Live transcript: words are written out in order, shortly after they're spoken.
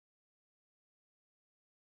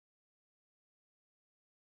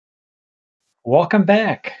Welcome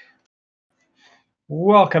back.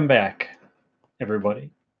 Welcome back,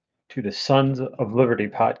 everybody, to the Sons of Liberty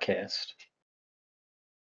podcast.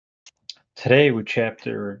 Today we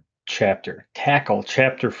tackle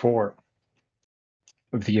chapter 4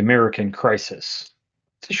 of the American Crisis.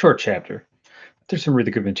 It's a short chapter. But there's some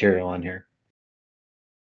really good material on here.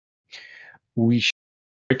 We should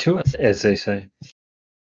get to it, as they say.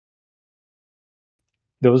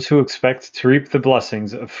 Those who expect to reap the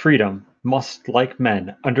blessings of freedom must, like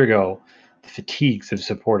men, undergo the fatigues of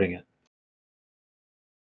supporting it.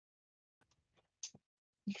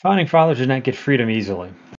 Founding fathers did not get freedom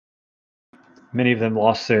easily. Many of them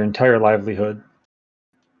lost their entire livelihood,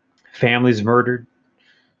 families murdered,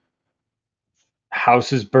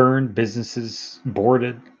 houses burned, businesses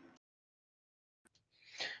boarded,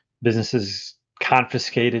 businesses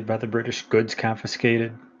confiscated by the British, goods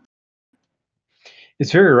confiscated.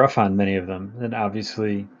 It's very rough on many of them. And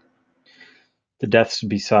obviously, the deaths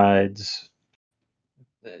besides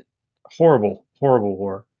horrible, horrible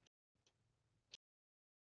war,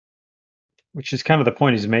 which is kind of the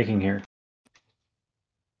point he's making here.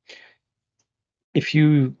 If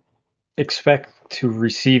you expect to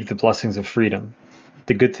receive the blessings of freedom,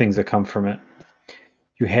 the good things that come from it,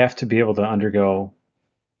 you have to be able to undergo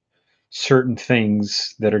certain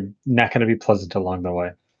things that are not going to be pleasant along the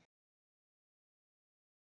way.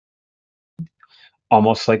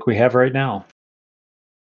 Almost like we have right now.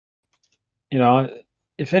 You know,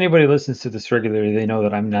 if anybody listens to this regularly, they know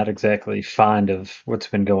that I'm not exactly fond of what's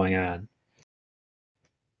been going on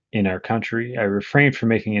in our country. I refrain from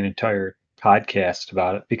making an entire podcast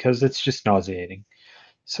about it because it's just nauseating.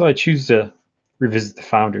 So I choose to revisit the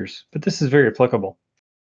founders, but this is very applicable.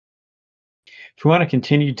 If we want to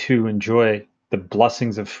continue to enjoy the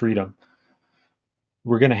blessings of freedom,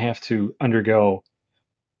 we're going to have to undergo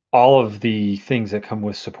all of the things that come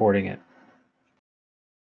with supporting it.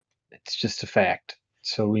 It's just a fact.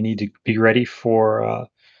 So we need to be ready for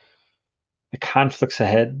the conflicts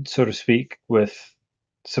ahead, so to speak, with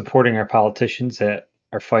supporting our politicians that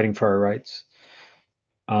are fighting for our rights,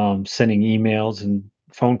 sending emails and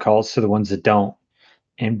phone calls to the ones that don't,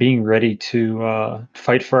 and being ready to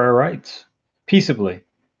fight for our rights peaceably.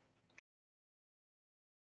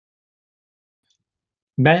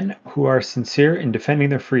 Men who are sincere in defending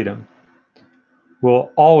their freedom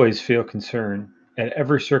will always feel concern at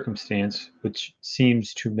every circumstance which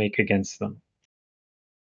seems to make against them.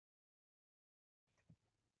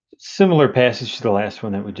 Similar passage to the last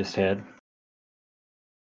one that we just had.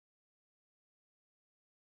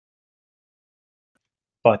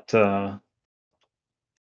 But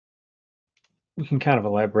we can kind of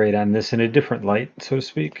elaborate on this in a different light, so to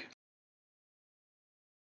speak.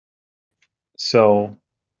 So,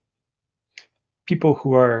 people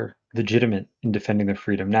who are legitimate in defending their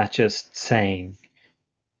freedom, not just saying,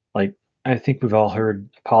 like, I think we've all heard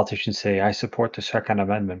politicians say, I support the Second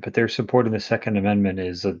Amendment, but their support of the Second Amendment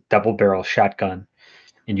is a double barrel shotgun,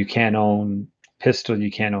 and you can't own a pistol,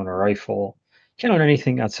 you can't own a rifle, you can't own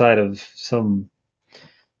anything outside of some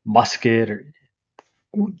musket or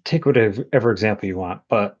take whatever example you want.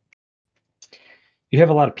 But you have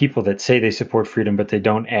a lot of people that say they support freedom, but they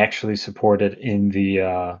don't actually support it in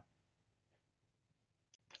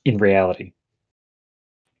reality.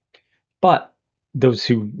 But those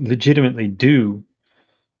who legitimately do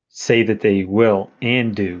say that they will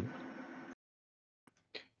and do,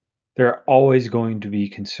 they're always going to be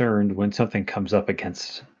concerned when something comes up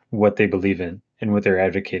against what they believe in and what they're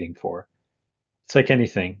advocating for. It's like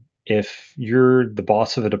anything. If you're the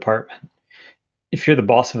boss of a department,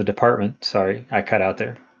 sorry, I cut out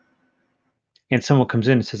there, and someone comes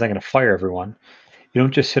in and says, I'm going to fire everyone, you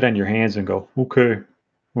don't just sit on your hands and go, okay,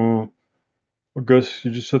 well, I guess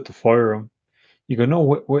you just have to fire them. You go,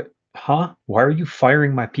 no, huh? Why are you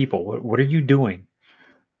firing my people? What are you doing?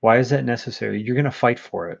 Why is that necessary? You're going to fight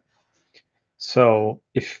for it. So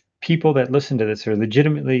if people that listen to this are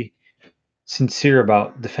legitimately sincere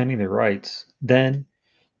about defending their rights, then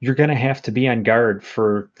you're going to have to be on guard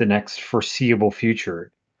for the next foreseeable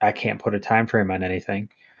future. I can't put a time frame on anything,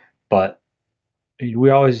 but we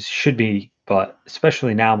always should be, but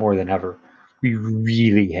especially now more than ever, we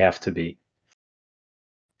really have to be.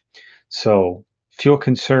 So feel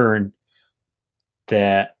concerned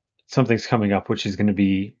that something's coming up which is going to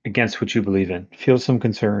be against what you believe in. Feel some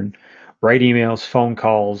concern. Write emails, phone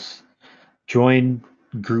calls, join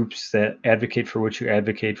groups that advocate for what you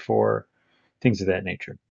advocate for, things of that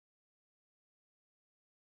nature.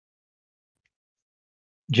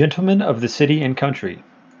 Gentlemen of the city and country,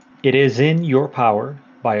 it is in your power,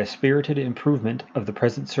 by a spirited improvement of the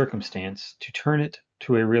present circumstance, to turn it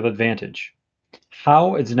to a real advantage.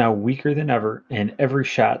 How is now weaker than ever, and every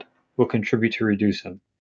shot will contribute to reduce him.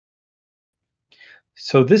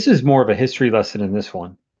 So this is more of a history lesson in this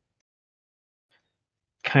one.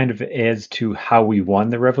 Kind of adds to how we won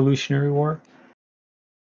the Revolutionary War.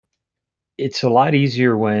 It's a lot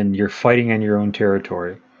easier when you're fighting on your own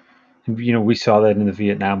territory. And, we saw that in the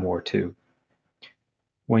Vietnam War too.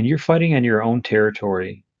 When you're fighting on your own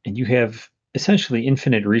territory and you have essentially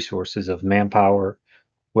infinite resources of manpower,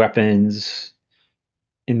 weapons,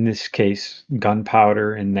 in this case,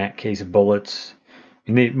 gunpowder, in that case, bullets.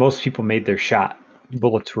 And most people made their shot.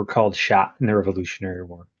 Bullets were called shot in the Revolutionary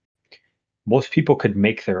War. Most people could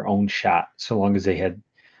make their own shot so long as they had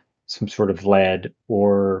some sort of lead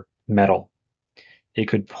or metal. They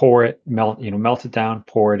could pour it, melt it down,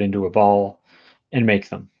 pour it into a ball, and make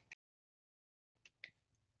them.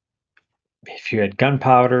 If you had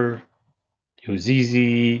gunpowder, it was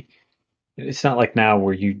easy. It's not like now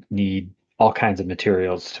where you need all kinds of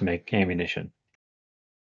materials to make ammunition.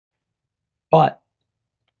 But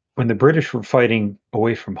when the British were fighting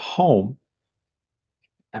away from home,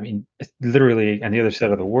 I mean, it's literally on the other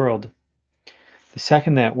side of the world, the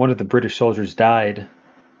second that one of the British soldiers died,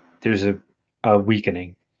 there's a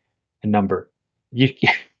weakening in number. You,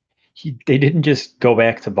 they didn't just go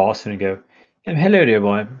back to Boston and go, hello there,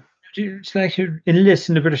 boy. Would you just like to enlist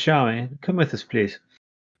in the British Army? Come with us, please.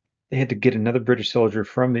 They had to get another British soldier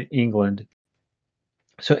from England.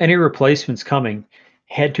 So any replacements coming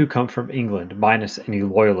had to come from England, minus any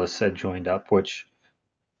loyalists that joined up, which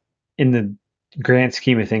in the grand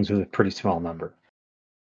scheme of things was a pretty small number.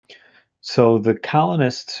 So the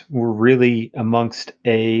colonists were really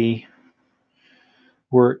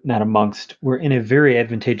were in a very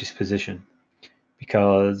advantageous position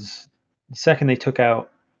because the second they took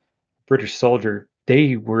out British soldier,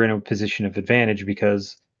 they were in a position of advantage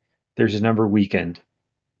because there's a number weakened.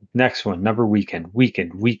 Next one, number weakened,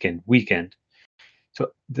 weakened, weakened, weakened.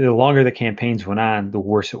 So the longer the campaigns went on, the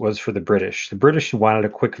worse it was for the British. The British wanted a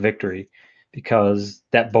quick victory because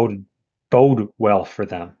that bode well for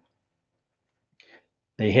them.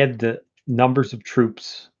 They had the numbers of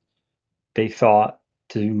troops they thought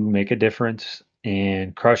to make a difference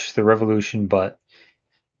and crush the revolution, but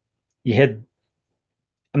you had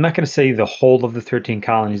I'm not going to say the whole of the 13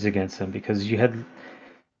 colonies against them because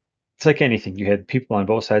it's like anything, you had people on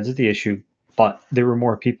both sides of the issue, but there were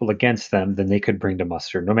more people against them than they could bring to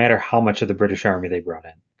muster, no matter how much of the British Army they brought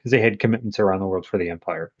in, because they had commitments around the world for the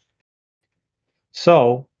empire.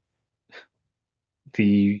 So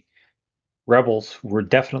the rebels were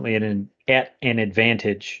definitely at an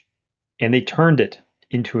advantage, and they turned it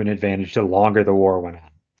into an advantage the longer the war went on.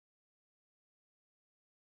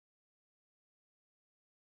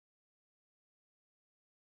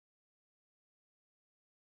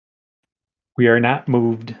 We are not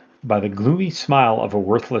moved by the gloomy smile of a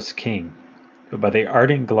worthless king, but by the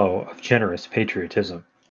ardent glow of generous patriotism.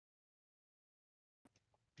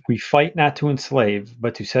 We fight not to enslave,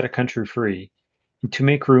 but to set a country free, and to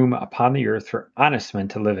make room upon the earth for honest men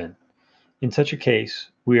to live in. In such a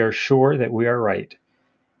case, we are sure that we are right,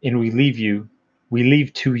 and we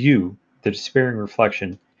leave to you the despairing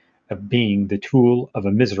reflection of being the tool of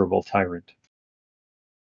a miserable tyrant.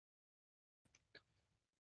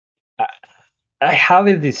 I, I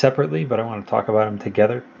highlighted these separately, but I want to talk about them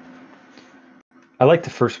together. I like the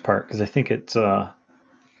first part because I think it's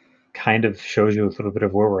kind of shows you a little bit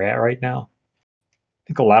of where we're at right now. I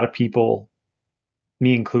think a lot of people,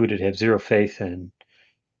 me included, have zero faith in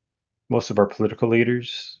most of our political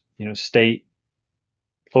leaders, state,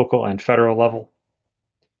 local, and federal level.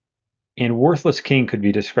 And worthless king could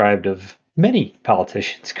be described of many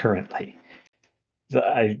politicians currently.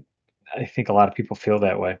 I I think a lot of people feel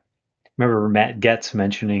that way. Remember Matt Getz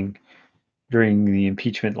mentioning during the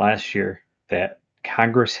impeachment last year that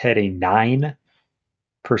Congress had a 9%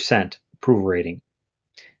 approval rating,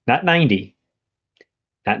 not 90,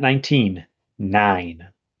 not 19, 9,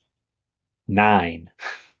 9.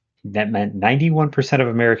 That meant 91% of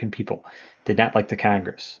American people did not like the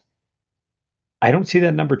Congress. I don't see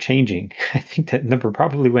that number changing. I think that number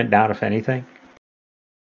probably went down, if anything.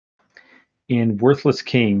 And Worthless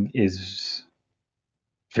King is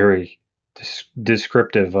very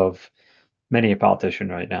descriptive of many a politician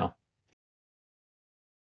right now.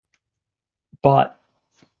 But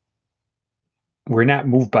we're not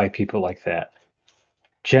moved by people like that.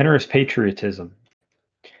 Generous patriotism.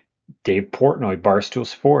 Dave Portnoy, Barstool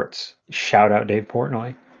Sports, shout out Dave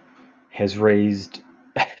Portnoy, has raised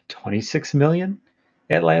 26 million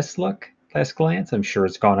at last glance. I'm sure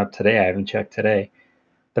it's gone up today. I haven't checked today.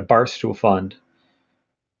 The Barstool Fund.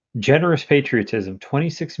 Generous patriotism,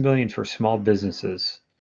 26 million for small businesses.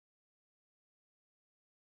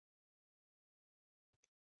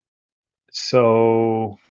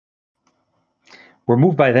 So we're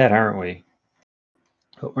moved by that, aren't we?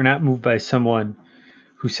 But we're not moved by someone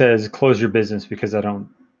who says, close your business because I don't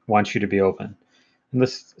want you to be open. And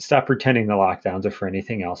let's stop pretending the lockdowns are for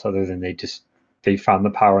anything else other than they found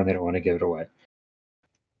the power and they don't want to give it away.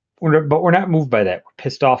 But we're not moved by that. We're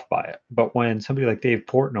pissed off by it. But when somebody like Dave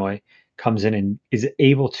Portnoy comes in and is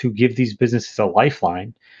able to give these businesses a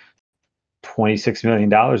lifeline, $26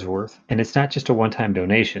 million worth, and it's not just a one-time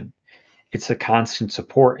donation, it's a constant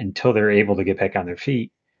support until they're able to get back on their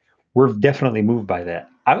feet. We're definitely moved by that.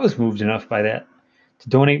 I was moved enough by that to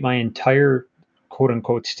donate my entire quote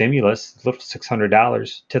unquote stimulus, little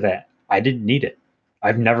 $600 to that. I didn't need it.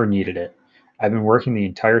 I've never needed it. I've been working the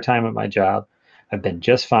entire time at my job. I've been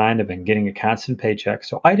just fine. I've been getting a constant paycheck.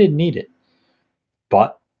 So I didn't need it.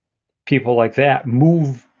 But people like that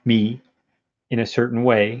move me in a certain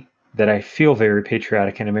way that I feel very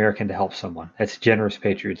patriotic and American to help someone. That's generous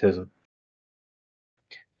patriotism.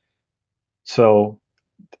 So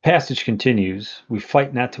the passage continues. We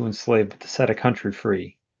fight not to enslave, but to set a country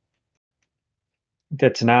free.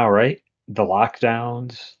 That's now, right? The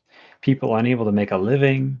lockdowns, people unable to make a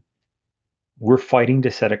living. We're fighting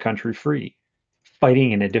to set a country free.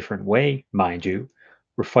 Fighting in a different way, mind you.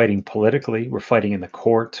 We're fighting politically. We're fighting in the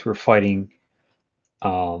courts. We're fighting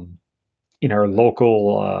um, in our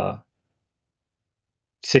local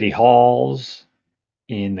city halls,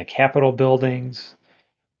 in the Capitol buildings.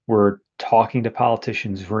 We're talking to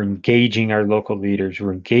politicians. We're engaging our local leaders.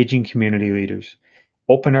 We're engaging community leaders.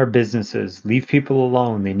 Open our businesses. Leave people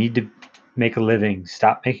alone. They need to make a living.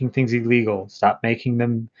 Stop making things illegal. Stop making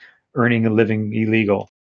them earning a living illegal.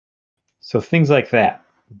 So things like that.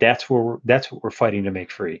 That's what we're fighting to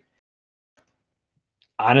make free.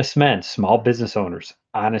 Honest men, small business owners,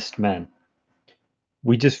 honest men.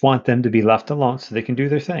 We just want them to be left alone so they can do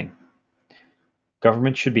their thing.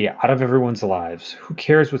 Government should be out of everyone's lives. Who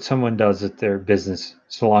cares what someone does at their business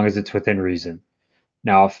so long as it's within reason?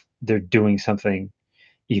 Now, if they're doing something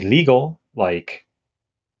illegal, like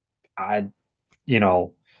I, you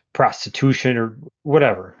know, prostitution or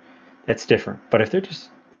whatever, that's different. But if they're just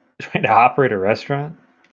trying to operate a restaurant,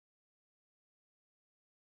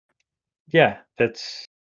 yeah, that's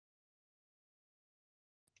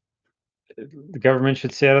the government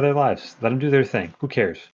should stay out of their lives. Let them do their thing. Who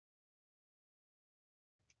cares?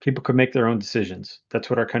 People can make their own decisions. That's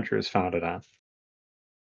what our country was founded on.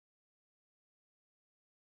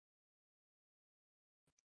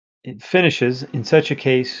 It finishes, in such a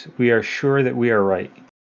case, we are sure that we are right.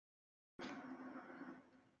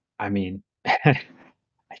 I mean, I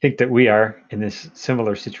think that we are in this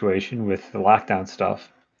similar situation with the lockdown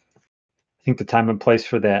stuff. I think the time and place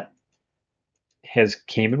for that has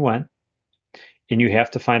came and went, and you have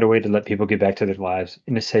to find a way to let people get back to their lives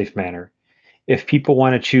in a safe manner. If people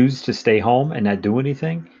want to choose to stay home and not do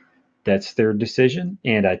anything, that's their decision,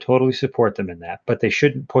 and I totally support them in that. But they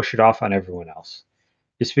shouldn't push it off on everyone else.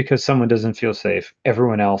 Just because someone doesn't feel safe,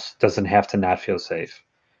 everyone else doesn't have to not feel safe.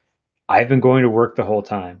 I've been going to work the whole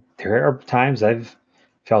time. There are times I've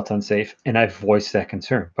felt unsafe and I've voiced that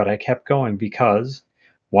concern, but I kept going because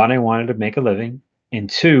one, I wanted to make a living, and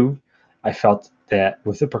two, I felt that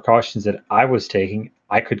with the precautions that I was taking,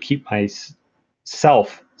 I could keep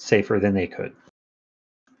myself safer than they could.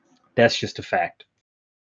 That's just a fact.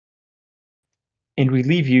 And we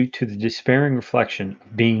leave you to the despairing reflection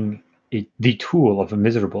of being the tool of a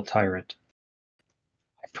miserable tyrant.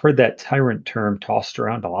 I've heard that tyrant term tossed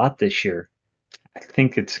around a lot this year. I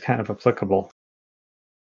think it's kind of applicable.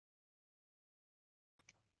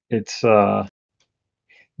 It's the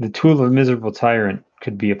tool of a miserable tyrant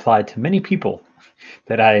could be applied to many people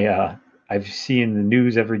that I've seen in the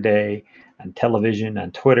news every day, on television,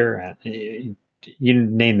 on Twitter, and you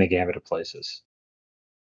name the gamut of places.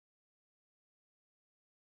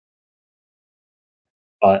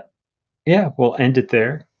 But yeah, we'll end it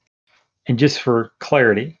there. And just for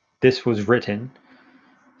clarity, this was written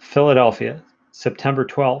Philadelphia, September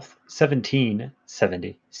 12th,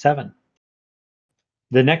 1777.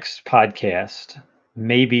 The next podcast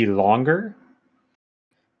may be longer.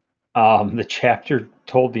 The chapter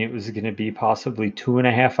told me it was going to be possibly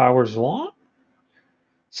 2.5 hours long.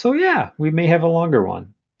 So, yeah, we may have a longer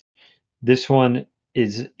one. This one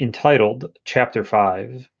is entitled Chapter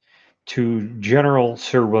 5 to General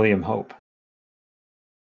Sir William Hope.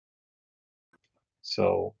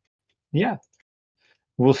 So, yeah,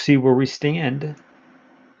 we'll see where we stand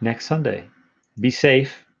next Sunday. Be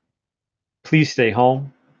safe. Please stay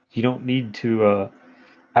home. You don't need to.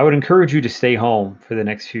 I would encourage you to stay home for the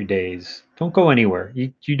next few days. Don't go anywhere.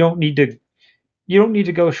 You don't need to. You don't need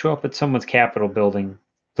to go show up at someone's Capitol building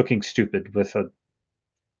looking stupid with a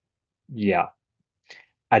Yeah,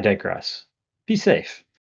 I digress. Be safe.